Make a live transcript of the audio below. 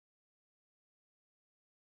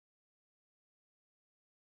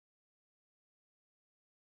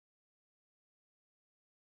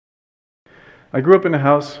I grew up in a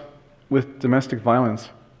house with domestic violence.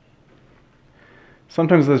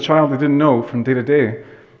 Sometimes as a child I didn't know from day to day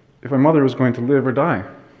if my mother was going to live or die.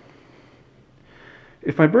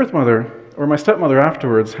 If my birth mother or my stepmother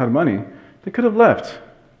afterwards had money, they could have left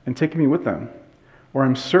and taken me with them. Or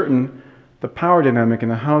I'm certain the power dynamic in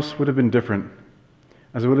the house would have been different,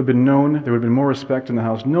 as it would have been known, there would have been more respect in the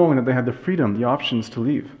house, knowing that they had the freedom, the options to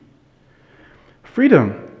leave.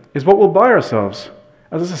 Freedom is what we'll buy ourselves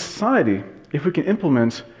as a society if we can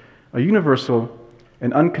implement a universal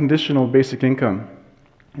and unconditional basic income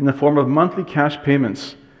in the form of monthly cash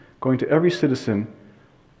payments going to every citizen.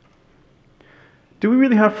 Do we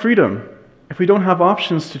really have freedom if we don't have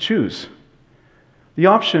options to choose? The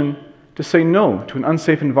option to say no to an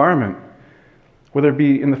unsafe environment, whether it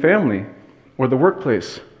be in the family or the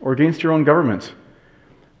workplace or against your own government.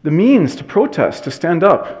 The means to protest, to stand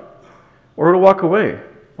up, or to walk away,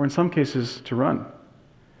 or in some cases to run.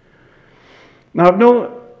 Now, I have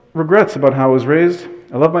no regrets about how I was raised.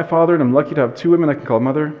 I love my father, and I'm lucky to have two women I can call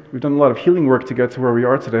mother. We've done a lot of healing work to get to where we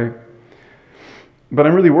are today. But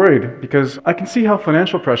I'm really worried because I can see how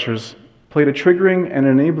financial pressures played a triggering and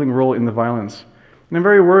enabling role in the violence. And I'm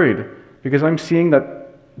very worried because I'm seeing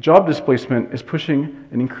that job displacement is pushing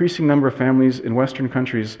an increasing number of families in Western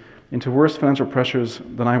countries into worse financial pressures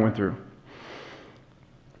than I went through.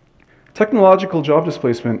 Technological job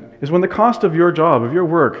displacement is when the cost of your job, of your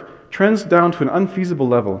work, trends down to an unfeasible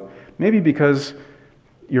level, maybe because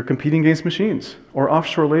you're competing against machines or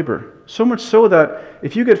offshore labor. So much so that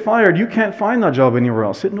if you get fired, you can't find that job anywhere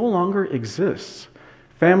else. It no longer exists.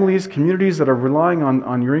 Families, communities that are relying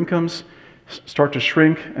on your incomes start to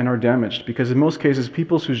shrink and are damaged because in most cases,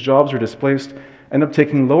 people whose jobs are displaced end up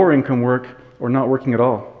taking lower income work or not working at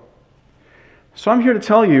all. So I'm here to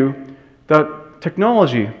tell you that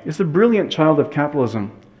technology is the brilliant child of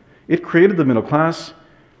capitalism. It created the middle class,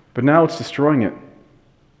 but now it's destroying it.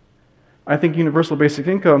 I think universal basic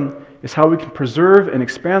income is how we can preserve and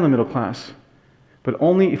expand the middle class, but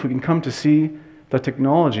only if we can come to see that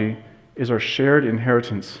technology is our shared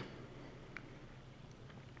inheritance.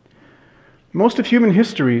 Most of human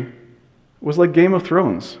history was like Game of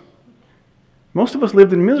Thrones. Most of us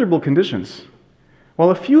lived in miserable conditions,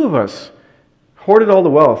 while a few of us hoarded all the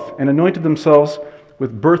wealth and anointed themselves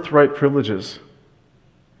with birthright privileges.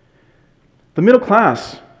 The middle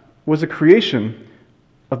class was a creation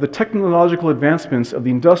of the technological advancements of the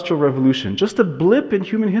Industrial Revolution, just a blip in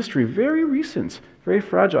human history, very recent, very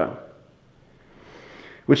fragile,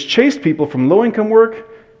 which chased people from low-income work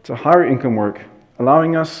to higher-income work,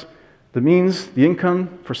 allowing us the means, the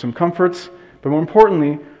income for some comforts, but more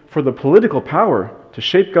importantly, for the political power to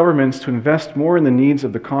shape governments to invest more in the needs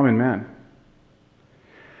of the common man.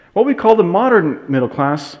 What we call the modern middle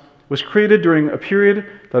class was created during a period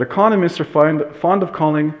that economists are fond of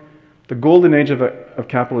calling the golden age of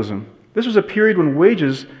capitalism. This was a period when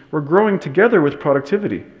wages were growing together with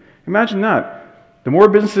productivity. Imagine that. The more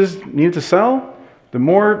businesses needed to sell, the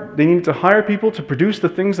more they needed to hire people to produce the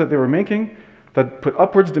things that they were making, that put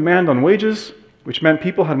upwards demand on wages, which meant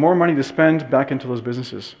people had more money to spend back into those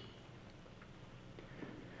businesses.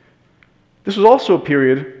 This was also a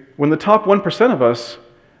period when the top 1% of us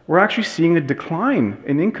were actually seeing a decline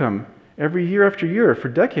in income every year after year for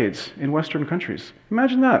decades in Western countries.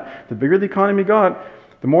 Imagine that. The bigger the economy got,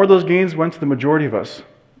 the more those gains went to the majority of us.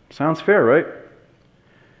 Sounds fair, right?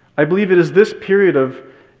 I believe it is this period of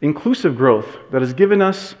inclusive growth that has given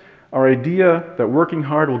us our idea that working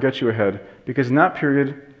hard will get you ahead, because in that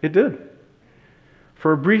period, it did.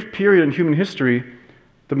 For a brief period in human history,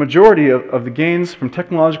 the majority of the gains from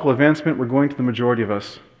technological advancement were going to the majority of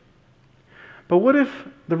us. But what if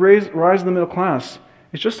the rise of the middle class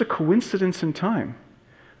is just a coincidence in time?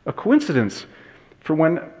 A coincidence for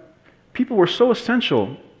when people were so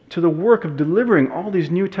essential to the work of delivering all these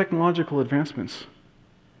new technological advancements.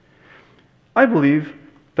 I believe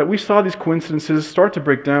that we saw these coincidences start to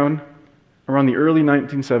break down around the early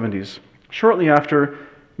 1970s, shortly after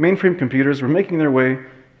mainframe computers were making their way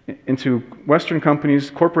into Western companies,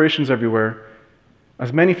 corporations everywhere,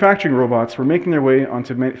 as manufacturing robots were making their way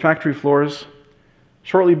onto factory floors,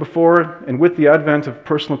 shortly before and with the advent of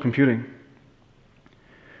personal computing.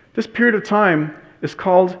 This period of time is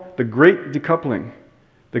called the Great Decoupling.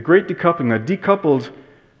 The Great Decoupling that decoupled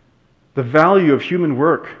the value of human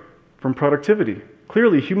work from productivity.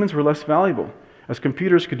 Clearly, humans were less valuable, as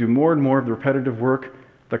computers could do more and more of the repetitive work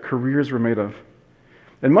that careers were made of.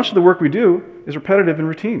 And much of the work we do is repetitive and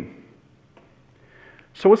routine.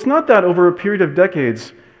 So it's not that over a period of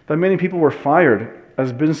decades that many people were fired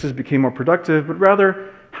as businesses became more productive, but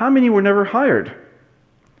rather how many were never hired,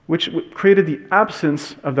 which created the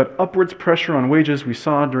absence of that upwards pressure on wages we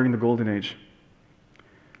saw during the Golden Age.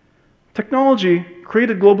 Technology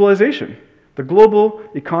created globalization, the global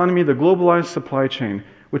economy, the globalized supply chain,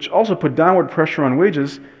 which also put downward pressure on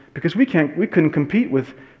wages because we couldn't compete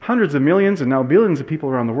with hundreds of millions and now billions of people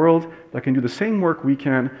around the world that can do the same work we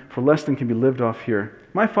can for less than can be lived off here.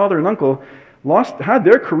 My father and uncle had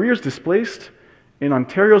their careers displaced in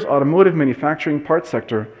Ontario's automotive manufacturing parts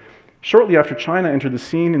sector shortly after China entered the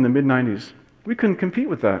scene in the mid-90s. We couldn't compete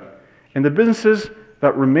with that. And the businesses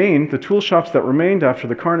that remained, the tool shops that remained after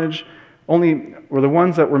the carnage, only were the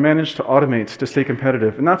ones that were managed to automate to stay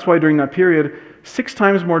competitive. And that's why during that period, 6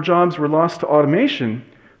 times more jobs were lost to automation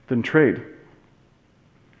than trade.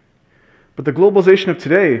 But the globalization of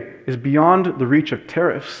today is beyond the reach of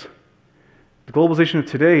tariffs. The globalization of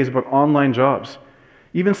today is about online jobs.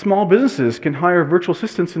 Even small businesses can hire virtual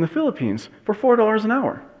assistants in the Philippines for $4 an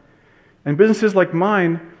hour. And businesses like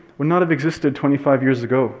mine would not have existed 25 years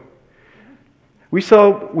ago.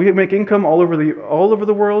 We make income all over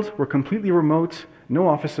the world. We're completely remote, no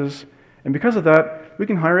offices, and because of that, we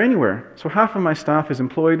can hire anywhere. So half of my staff is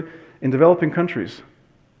employed in developing countries.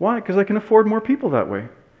 Why? Because I can afford more people that way.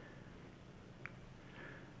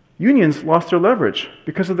 Unions lost their leverage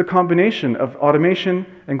because of the combination of automation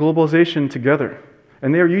and globalization together,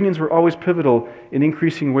 and their unions were always pivotal in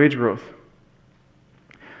increasing wage growth.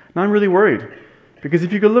 Now I'm really worried, because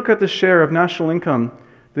if you could look at the share of national income,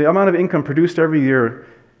 the amount of income produced every year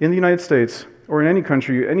in the United States, or in any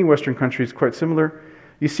country, any Western country is quite similar,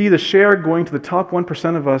 you see the share going to the top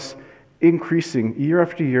 1% of us increasing year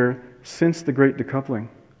after year since the Great Decoupling.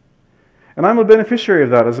 And I'm a beneficiary of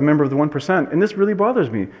that as a member of the 1%, and this really bothers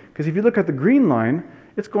me, because if you look at the green line,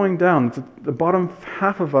 it's going down. The bottom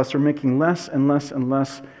half of us are making less and less and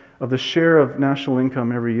less of the share of national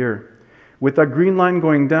income every year. With that green line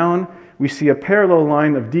going down, we see a parallel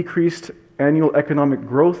line of decreased annual economic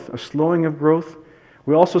growth, a slowing of growth.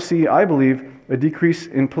 We also see, I believe, a decrease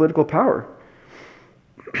in political power,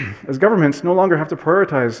 as governments no longer have to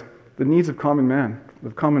prioritize the needs of common man,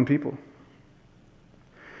 of common people.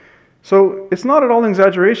 So it's not at all an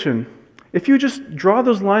exaggeration. If you just draw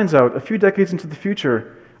those lines out a few decades into the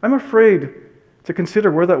future, I'm afraid to consider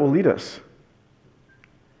where that will lead us.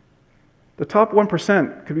 The top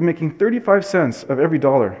 1% could be making 35 cents of every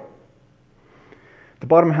dollar. The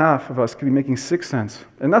bottom half of us could be making 6 cents.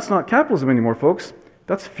 And that's not capitalism anymore, folks.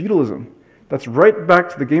 That's feudalism. That's right back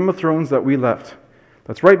to the Game of Thrones that we left.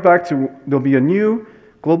 That's right back to, there'll be a new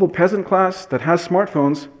global peasant class that has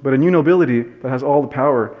smartphones, but a new nobility that has all the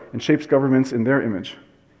power and shapes governments in their image.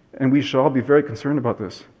 And we should all be very concerned about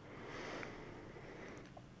this.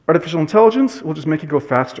 Artificial intelligence will just make it go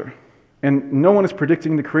faster. And no one is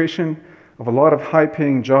predicting the creation of a lot of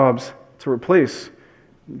high-paying jobs to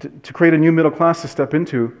create a new middle class to step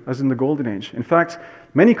into, as in the golden age. In fact,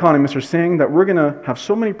 many economists are saying that we're going to have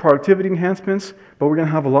so many productivity enhancements, but we're going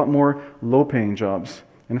to have a lot more low-paying jobs.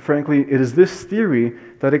 And frankly, it is this theory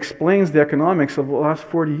that explains the economics of the last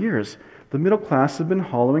 40 years. The middle class has been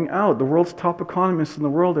hollowing out. The world's top economists in the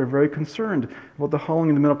world are very concerned about the hollowing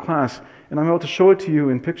of the middle class, and I'm about to show it to you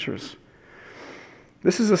in pictures.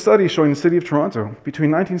 This is a study showing the city of Toronto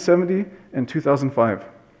between 1970 and 2005.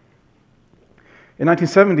 In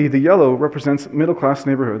 1970, the yellow represents middle-class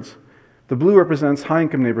neighborhoods, the blue represents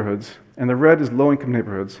high-income neighborhoods, and the red is low-income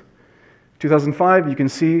neighborhoods. 2005, you can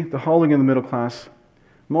see the hollowing in the middle class.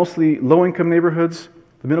 Mostly low-income neighborhoods,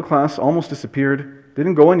 the middle class almost disappeared. They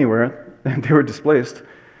didn't go anywhere, and they were displaced.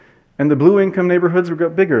 And the blue-income neighborhoods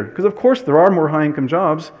got bigger, because of course there are more high-income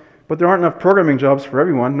jobs, but there aren't enough programming jobs for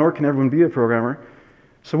everyone, nor can everyone be a programmer.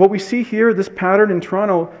 So what we see here, this pattern in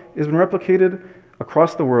Toronto, has been replicated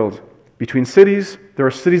across the world. Between cities, there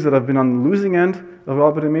are cities that have been on the losing end of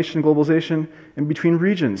automation and globalization, and between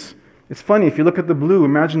regions. It's funny, if you look at the blue,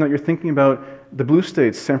 imagine that you're thinking about the blue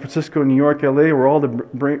states, San Francisco, New York, LA, where all the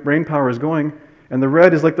brain power is going, and the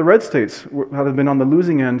red is like the red states that have been on the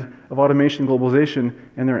losing end of automation and globalization,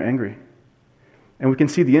 and they're angry. And we can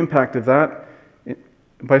see the impact of that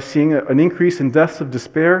by seeing an increase in deaths of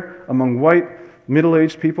despair among white,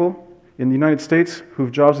 middle-aged people in the United States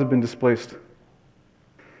whose jobs have been displaced.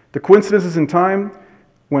 The coincidences in time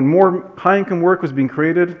when more high-income work was being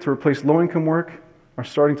created to replace low-income work are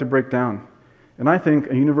starting to break down. And I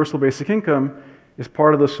think a universal basic income is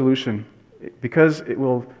part of the solution because it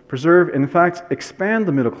will preserve and, in fact, expand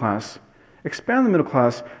the middle class. Expand the middle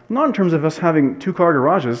class, not in terms of us having 2-car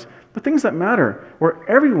garages, but things that matter, where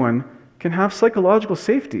everyone can have psychological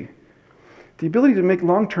safety, the ability to make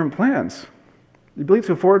long-term plans, the ability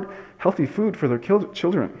to afford healthy food for their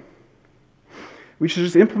children. We should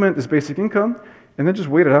just implement this basic income and then just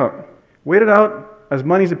wait it out. Wait it out as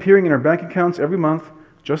money's appearing in our bank accounts every month,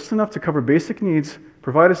 just enough to cover basic needs,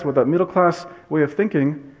 provide us with that middle-class way of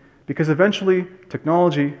thinking, Because eventually,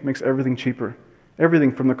 technology makes everything cheaper.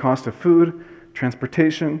 Everything from the cost of food,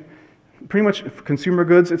 transportation, pretty much consumer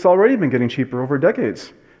goods, it's already been getting cheaper over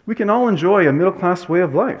decades. We can all enjoy a middle-class way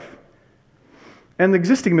of life. And the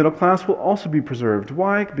existing middle class will also be preserved.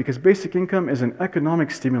 Why? Because basic income is an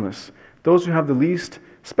economic stimulus. Those who have the least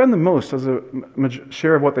spend the most as a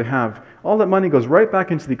share of what they have. All that money goes right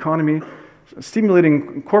back into the economy,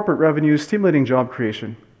 stimulating corporate revenues, stimulating job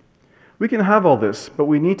creation. We can have all this, but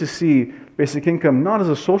we need to see basic income not as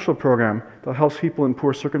a social program that helps people in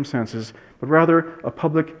poor circumstances, but rather a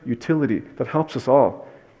public utility that helps us all.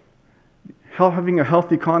 Having a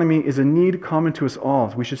healthy economy is a need common to us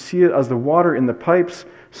all. We should see it as the water in the pipes,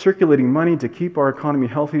 circulating money to keep our economy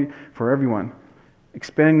healthy for everyone,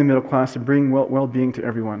 expanding the middle class and bringing well-being to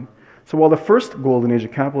everyone. So while the first golden age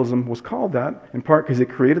of capitalism was called that, in part because it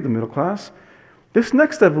created the middle class, this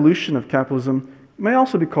next evolution of capitalism may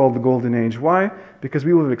also be called the golden age. Why? Because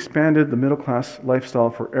we will have expanded the middle class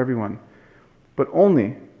lifestyle for everyone. But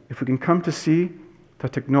only if we can come to see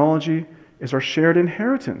that technology is our shared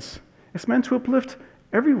inheritance. It's meant to uplift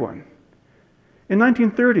everyone. In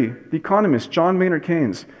 1930, the economist John Maynard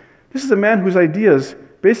Keynes, this is a man whose ideas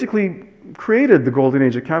basically created the golden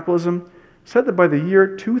age of capitalism, said that by the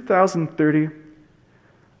year 2030,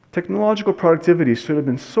 technological productivity should have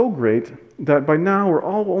been so great that by now we're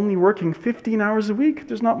all only working 15 hours a week.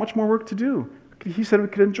 There's not much more work to do. He said we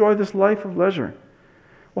could enjoy this life of leisure.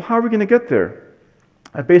 Well, how are we going to get there?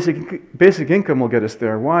 A basic income will get us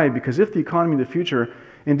there. Why? Because if the economy in the future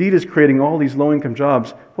indeed is creating all these low-income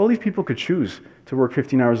jobs, well, these people could choose to work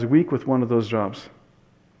 15 hours a week with one of those jobs.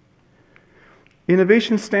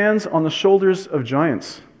 Innovation stands on the shoulders of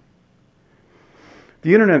giants.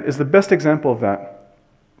 The internet is the best example of that.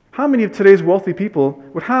 How many of today's wealthy people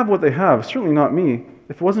would have what they have? Certainly not me,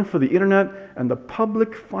 if it wasn't for the internet and the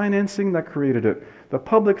public financing that created it. The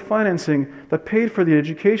public financing that paid for the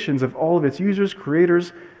educations of all of its users,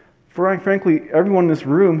 creators, frankly, everyone in this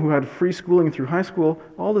room who had free schooling through high school,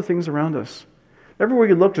 all the things around us. Everywhere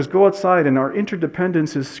you look, just go outside and our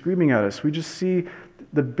interdependence is screaming at us. We just see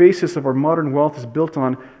the basis of our modern wealth is built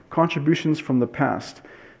on contributions from the past,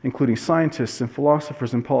 including scientists and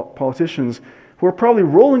philosophers and politicians who are probably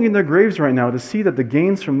rolling in their graves right now to see that the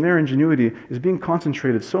gains from their ingenuity is being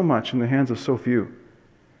concentrated so much in the hands of so few.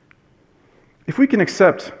 If we can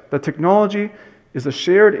accept that technology is a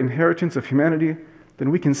shared inheritance of humanity, then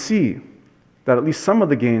we can see that at least some of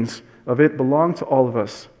the gains of it belong to all of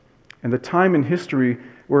us. And the time in history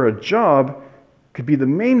where a job could be the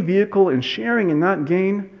main vehicle in sharing in that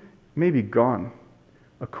gain may be gone,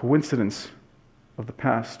 a coincidence of the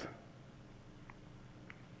past.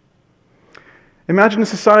 Imagine a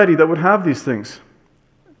society that would have these things,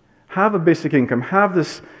 have a basic income, have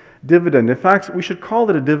this dividend. In fact, we should call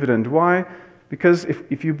it a dividend. Why? Because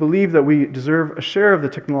if you believe that we deserve a share of the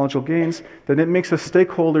technological gains, then it makes us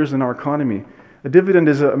stakeholders in our economy. A dividend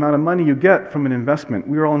is the amount of money you get from an investment.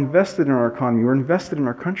 We are all invested in our economy. We're invested in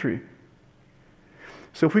our country.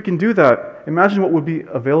 So if we can do that, imagine what would be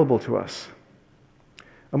available to us.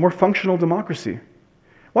 A more functional democracy.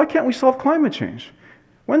 Why can't we solve climate change?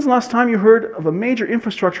 When's the last time you heard of a major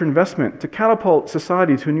infrastructure investment to catapult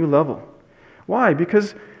society to a new level? Why?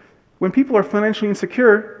 Because when people are financially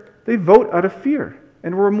insecure, they vote out of fear,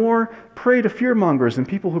 and we're more prey to fearmongers and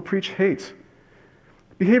people who preach hate.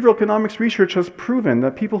 Behavioral economics research has proven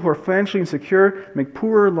that people who are financially insecure make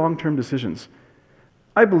poorer long-term decisions.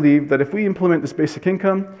 I believe that if we implement this basic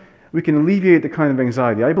income, we can alleviate the kind of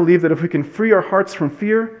anxiety. I believe that if we can free our hearts from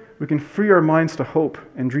fear, we can free our minds to hope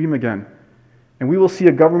and dream again. And we will see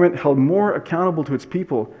a government held more accountable to its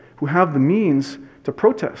people who have the means to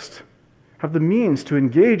protest, have the means to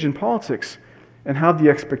engage in politics, and have the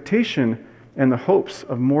expectation and the hopes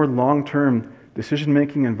of more long-term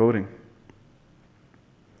decision-making and voting.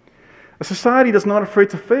 A society that's not afraid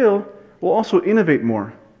to fail will also innovate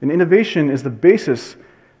more, and innovation is the basis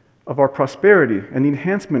of our prosperity and the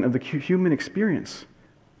enhancement of the human experience.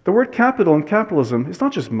 The word capital in capitalism is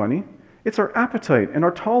not just money, it's our appetite and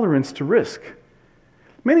our tolerance to risk.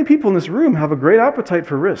 Many people in this room have a great appetite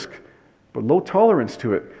for risk, but low tolerance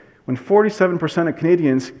to it. When 47% of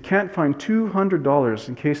Canadians can't find $200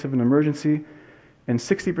 in case of an emergency, and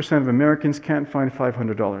 60% of Americans can't find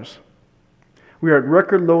 $500. We are at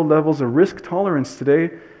record low levels of risk tolerance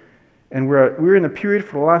today, and we're in a period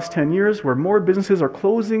for the last 10 years where more businesses are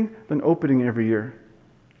closing than opening every year.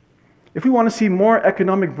 If we want to see more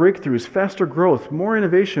economic breakthroughs, faster growth, more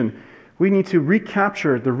innovation, we need to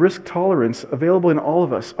recapture the risk tolerance available in all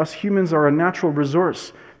of us. Us humans are a natural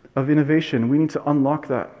resource of innovation. We need to unlock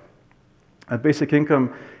that. A basic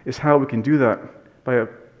income is how we can do that.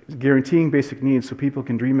 guaranteeing basic needs so people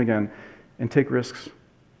can dream again and take risks.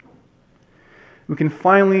 We can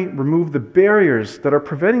finally remove the barriers that are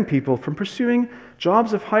preventing people from pursuing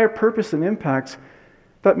jobs of higher purpose and impact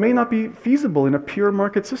that may not be feasible in a pure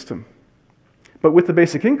market system. But with the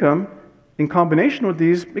basic income, in combination with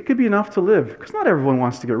these, it could be enough to live, because not everyone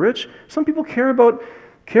wants to get rich. Some people care about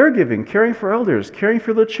caregiving, caring for elders, caring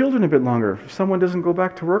for their children a bit longer if someone doesn't go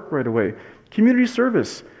back to work right away, community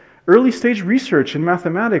service, early stage research in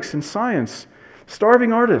mathematics and science,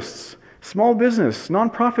 starving artists, small business,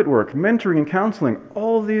 nonprofit work, mentoring and counseling.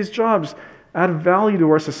 All of these jobs add value to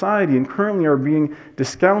our society and currently are being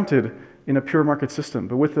discounted in a pure market system.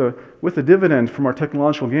 But with the dividend from our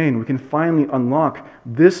technological gain, we can finally unlock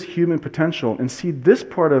this human potential and see this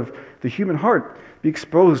part of the human heart be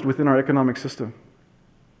exposed within our economic system.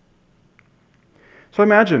 So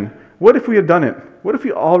imagine, what if we had done it? What if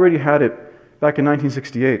we already had it back in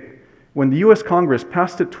 1968, when the US Congress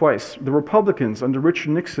passed it twice? The Republicans under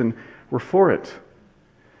Richard Nixon were for it.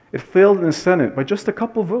 It failed in the Senate by just a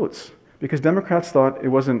couple votes because Democrats thought it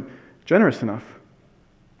wasn't generous enough.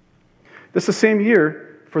 This is the same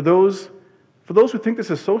year, for those who think this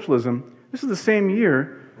is socialism, this is the same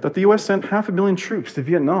year that the US sent 500,000 troops to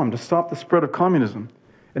Vietnam to stop the spread of communism.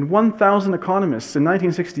 And 1,000 economists in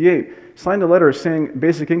 1968 signed a letter saying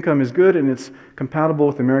basic income is good and it's compatible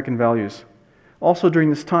with American values. Also during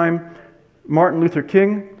this time, Martin Luther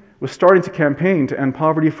King was starting to campaign to end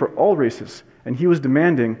poverty for all races, and he was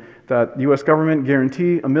demanding that the US government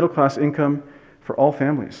guarantee a middle-class income for all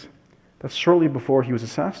families. That's shortly before he was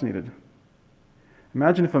assassinated.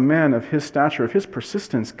 Imagine if a man of his stature, of his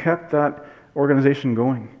persistence, kept that organization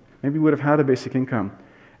going. Maybe we would have had a basic income.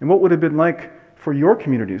 And what would it have been like for your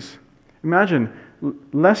communities? Imagine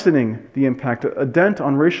lessening the impact, a dent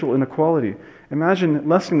on racial inequality. Imagine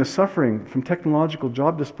lessening the suffering from technological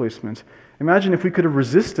job displacement. Imagine if we could have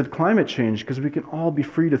resisted climate change because we can all be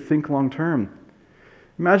free to think long term.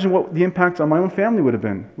 Imagine what the impact on my own family would have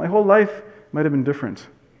been. My whole life might have been different.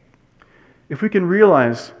 If we can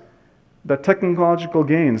realize that technological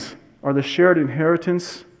gains are the shared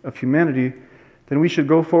inheritance of humanity, then we should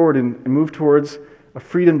go forward and move towards a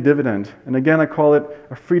freedom dividend. And again, I call it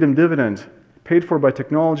a freedom dividend, paid for by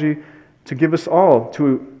technology, to give us all,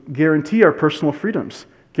 to guarantee our personal freedoms,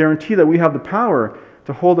 guarantee that we have the power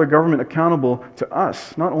to hold our government accountable to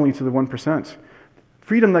us, not only to the 1%.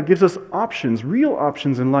 Freedom that gives us options, real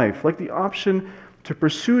options in life, like the option to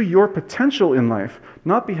pursue your potential in life,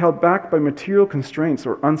 not be held back by material constraints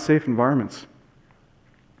or unsafe environments.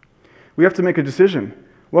 We have to make a decision.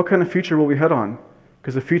 What kind of future will we head on?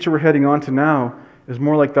 Because the future we're heading on to now is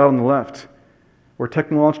more like that on the left, where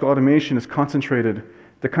technological automation is concentrated,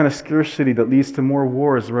 the kind of scarcity that leads to more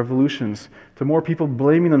wars, revolutions, to more people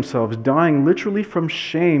blaming themselves, dying literally from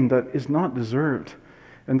shame that is not deserved.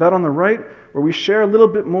 And that on the right, where we share a little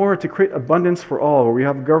bit more to create abundance for all, where we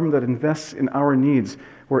have a government that invests in our needs,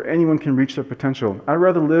 where anyone can reach their potential. I'd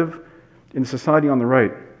rather live in a society on the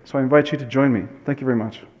right. So I invite you to join me. Thank you very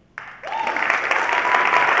much.